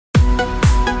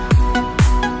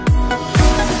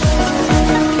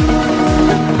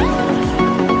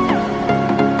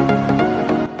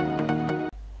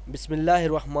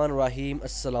बिस्मिल्लाहिर्रहमानिर्रहीम।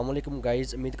 अस्सलाम वालेकुम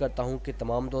गाइज़, उम्मीद करता हूँ कि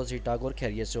तमाम दोस्त ठीक ठाक और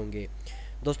खैरियत से होंगे।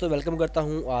 दोस्तों वेलकम करता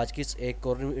हूँ आज की इस एक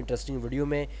और इंटरेस्टिंग वीडियो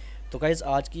में। तो गाइज़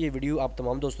आज की ये वीडियो आप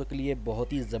तमाम दोस्तों के लिए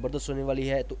बहुत ही ज़बरदस्त होने वाली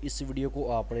है, तो इस वीडियो को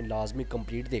आपने लाजमी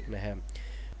कंप्लीट देखना है।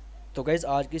 तो गाइज़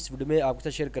आज की इस वीडियो में आपके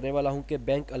साथ शेयर करने वाला हूँ कि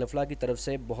बैंक अल्फला की तरफ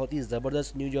से बहुत ही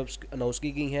ज़बरदस्त न्यू जॉब्स अनाउंस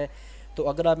की गई हैं। तो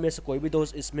अगर आप में से कोई भी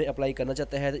दोस्त इसमें अप्लाई करना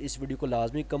चाहते हैं तो इस वीडियो को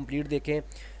लाजमी कंप्लीट देखें।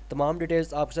 तमाम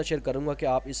डिटेल्स आपके साथ शेयर करूँगा कि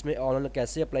आप इसमें ऑनलाइन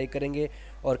कैसे अप्लाई करेंगे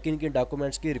और किन किन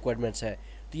डॉक्यूमेंट्स की रिक्वायरमेंट्स है।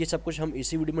 तो ये सब कुछ हम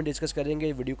इसी वीडियो में डिस्कस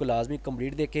करेंगे। वीडियो को लाजमी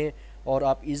कंप्लीट देखें और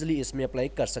आप इजीली इसमें अप्लाई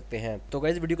कर सकते हैं। तो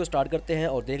गाइस वीडियो को स्टार्ट करते हैं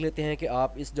और देख लेते हैं कि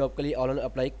आप इस जॉब के लिए ऑनलाइन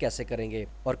अप्लाई कैसे करेंगे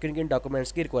और किन किन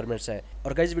डॉक्यूमेंट्स की रिक्वायरमेंट्स है।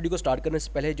 और गाइस वीडियो को स्टार्ट करने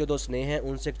से पहले जो दोस्त नए हैं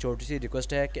उनसे एक छोटी सी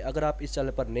रिक्वेस्ट है कि अगर आप इस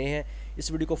चैनल पर नए हैं,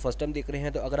 इस वीडियो को फर्स्ट टाइम देख रहे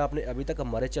हैं, तो अगर आपने अभी तक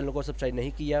हमारे चैनल को सब्सक्राइब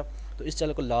नहीं किया तो इस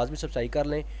चैनल को लाजमी सब्सक्राइब कर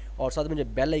लें और साथ में जो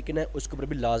बेल आइकन है उसके ऊपर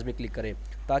भी लाजमी क्लिक करें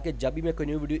ताकि जब भी मैं कोई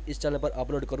न्यू वीडियो इस चैनल पर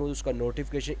अपलोड करूँ तो उसका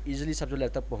नोटिफिकेशन ईजिली सबसे पहले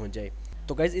तक पहुँच जाए।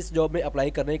 तो गाइज़ इस जॉब में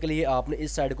अप्लाई करने के लिए आपने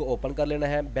इस साइट को ओपन कर लेना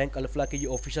है। बैंक अल्फला की ये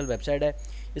ऑफिशियल वेबसाइट है,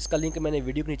 इसका लिंक मैंने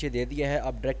वीडियो के नीचे दे दिया है।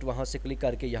 आप डायरेक्ट वहाँ से क्लिक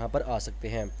करके यहाँ पर आ सकते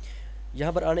हैं।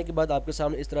 यहाँ पर आने के बाद आपके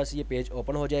सामने इस तरह से ये पेज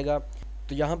ओपन हो जाएगा।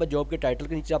 तो यहाँ पर जॉब के टाइटल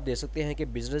के नीचे आप देख सकते हैं कि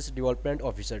बिजनेस डेवलपमेंट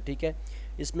ऑफिसर, ठीक है।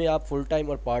 इसमें आप फुल टाइम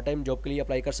और पार्ट टाइम जॉब के लिए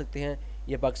अप्लाई कर सकते हैं।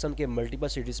 ये पाकिस्तान के मल्टीपल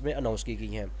सिटीज़ में अनाउंस की गई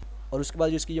हैं और उसके बाद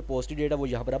जो इसकी जो पोस्ट डेट है वो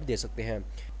यहाँ पर आप दे सकते हैं।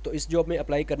 तो इस जॉब में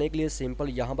अप्लाई करने के लिए सिंपल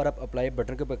यहाँ पर आप अप्लाई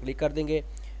बटन के ऊपर क्लिक कर देंगे।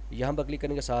 यहाँ पर क्लिक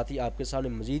करने के साथ ही आपके सामने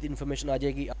मज़ीद इन्फॉर्मेशन आ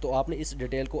जाएगी। तो आपने इस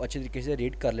डिटेल को अच्छे तरीके से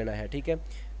रीड कर लेना है, ठीक है।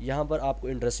 यहाँ पर आपको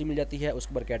इंडस्ट्री मिल जाती है,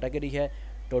 उसके बाद कैटेगरी है,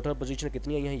 टोटल पोजीशन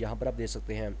कितनी आई हैं यहाँ पर आप दे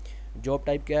सकते हैं। जॉब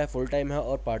टाइप क्या है, फुल टाइम है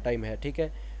और पार्ट टाइम है, ठीक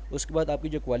है। उसके बाद आपकी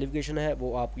जो क्वालिफिकेशन है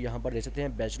वो आप यहाँ पर दे सकते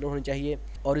हैं, बैचलर होनी चाहिए।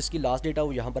 और इसकी लास्ट डेट है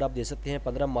वो यहाँ पर आप दे सकते हैं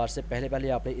 15 मार्च से पहले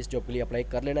आपने इस जॉब के लिए अप्लाई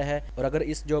कर लेना है। और अगर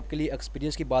इस जॉब के लिए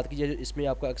एक्सपीरियंस की बात की जाए, इसमें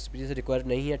आपका एक्सपीरियंस रिक्वायर्ड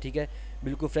नहीं है, ठीक है।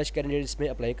 बिल्कुल फ्रेश कैंडिडेट इसमें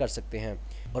अप्लाई कर सकते हैं।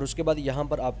 और उसके बाद यहाँ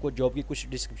पर आपको जॉब की कुछ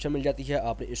डिस्क्रिप्शन मिल जाती है,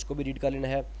 आपने इसको भी रीड कर लेना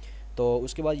है। तो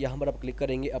उसके बाद यहाँ पर आप क्लिक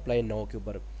करेंगे अप्लाई नाउ के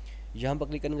ऊपर। यहाँ पर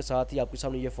क्लिक करने के साथ ही आपके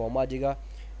सामने ये फॉर्म आ जाएगा।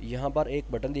 यहाँ पर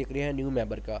एक बटन देख रहे हैं न्यू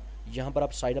मेंबर का, यहाँ पर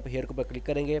आप साइन अप हेयर के ऊपर क्लिक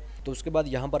करेंगे। तो उसके बाद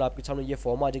यहाँ पर आपके सामने ये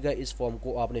फॉर्म आ जाएगा। इस फॉर्म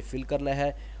को आपने फिल करना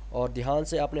है और ध्यान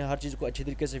से आपने हर चीज़ को अच्छी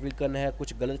तरीके से फिल करना है।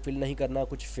 कुछ गलत फिल नहीं करना,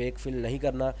 कुछ फेक फिल नहीं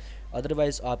करना,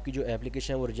 अदरवाइज़ आपकी जो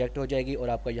एप्लीकेशन है वो रिजेक्ट हो जाएगी और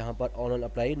आपका यहाँ पर ऑनलाइन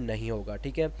अप्लाई नहीं होगा,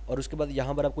 ठीक है। और उसके बाद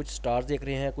यहाँ पर आप कुछ स्टार्स देख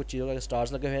रहे हैं, कुछ चीज़ों का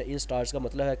स्टार्स लगे हुए हैं। इन स्टार्स का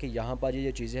मतलब है कि यहाँ पर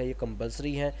ये चीज़ें हैं ये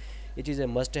कंपलसरी हैं, ये चीज़ें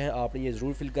मस्ट हैं, आपने ये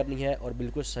ज़रूर फिल करनी है और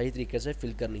बिल्कुल सही तरीके से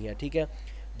फिल करनी है, ठीक है।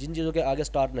 जिन चीज़ों के आगे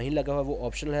स्टार नहीं लगा हुआ वो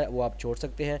ऑप्शनल है, वो आप छोड़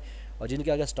सकते हैं। और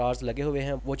जिनके आगे स्टार्स लगे हुए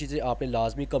हैं वो चीज़ें आपने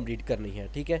लाजमी कंप्लीट करनी है,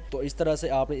 ठीक है। तो इस तरह से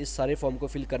आपने इस सारे फॉर्म को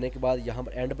फिल करने के बाद यहाँ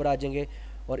पर एंड पर आ जाएंगे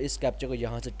और इस कैप्चा को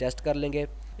यहाँ से टेस्ट कर लेंगे।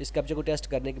 इस कैप्चा को टेस्ट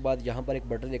करने के बाद यहाँ पर एक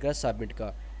बटन दिख रहा है सबमिट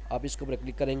का, आप इसके ऊपर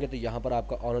क्लिक करेंगे तो यहाँ पर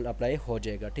आपका ऑनलाइन अप्लाई हो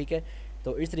जाएगा, ठीक है।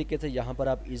 तो इस तरीके से यहाँ पर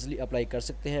आप इजीली अप्लाई कर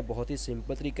सकते हैं। बहुत ही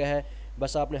सिंपल तरीका है,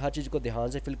 बस आपने हर चीज़ को ध्यान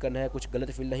से फिल करना है, कुछ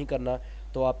गलत फिल नहीं करना,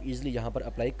 तो आप इजीली यहाँ पर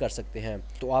अप्लाई कर सकते हैं।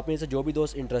 तो आप में से जो भी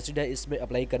दोस्त इंटरेस्टेड है इसमें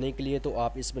अप्लाई करने के लिए तो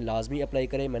आप इसमें लाजमी अप्लाई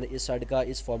करें। मैंने इस साइड का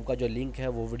इस फॉर्म का जो लिंक है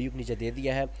वो वीडियो के नीचे दे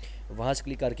दिया है, वहाँ से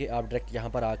क्लिक करके आप डायरेक्ट यहाँ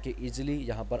पर आके ईजिली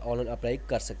यहाँ पर ऑनलाइन अप्लाई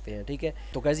कर सकते हैं, ठीक है।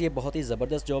 तो कैसे ये बहुत ही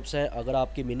ज़बरदस्त जॉब्स हैं। अगर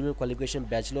आपकी मिनिमम क्वालिफिकेशन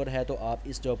बैचलर है तो आप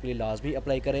इस जॉब के लिए लाजमी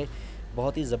अप्लाई करें।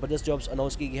 बहुत ही ज़बरदस्त जॉब्स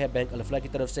अनाउंस की गई है बैंक अल्फला की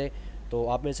तरफ से। तो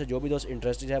आप में से जो भी दोस्त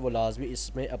इंटरेस्टेड है वो लाजमी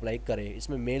इसमें अप्लाई करें।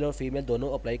 इसमें मेल और फीमेल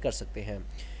दोनों अप्लाई कर सकते हैं।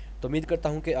 तो उम्मीद करता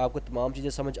हूं कि आपको तमाम चीज़ें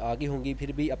समझ आ गई होंगी।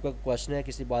 फिर भी आपका क्वेश्चन है,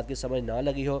 किसी बात की समझ ना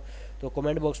लगी हो तो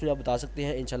कमेंट बॉक्स में आप बता सकते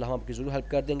हैं, इंशाल्लाह हम आपकी ज़रूर हेल्प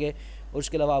कर देंगे। और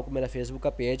उसके अलावा आपको मेरा फेसबुक का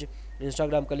पेज,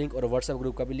 इंस्टाग्राम का लिंक और व्हाट्सएप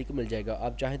ग्रुप का भी लिंक मिल जाएगा।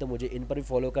 आप चाहें तो मुझे इन पर भी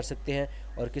फॉलो कर सकते हैं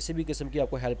और किसी भी किस्म की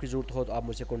आपको हेल्प की ज़रूरत हो तो आप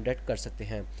मुझसे कॉन्टैक्ट कर सकते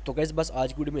हैं। तो गाइस बस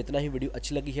आज की वीडियो में इतना ही। वीडियो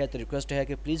अच्छी लगी है तो रिक्वेस्ट है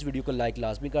कि प्लीज़ वीडियो को लाइक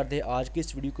लाजमी कर दें। आज की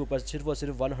इस वीडियो के ऊपर सिर्फ और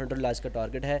सिर्फ 100 लाइक्स का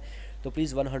टारगेट है, तो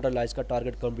प्लीज़ 100 लाइक्स का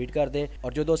टारगेट कंप्लीट कर दें।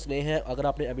 और जो दोस्त नए हैं, अगर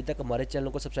आपने अभी तक हमारे चैनल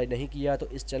को सब्सक्राइब नहीं किया तो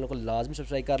इस चैनल को लाजमी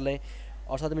सब्सक्राइब कर लें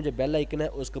और साथ में जो बेल आइकन है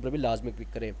उसके ऊपर भी लाजमी क्लिक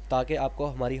करें ताकि आपको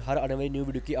हमारी हर आने वाली न्यू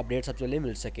वीडियो की अपडेट सबसे पहले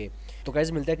मिल सके। तो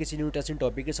गाइस मिलता है किसी न्यू इंटरेस्टिंग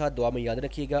टॉपिक के साथ। दुआ में याद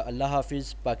रखिएगा। अल्लाह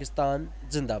हाफिज़। पाकिस्तान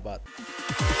जिंदाबाद।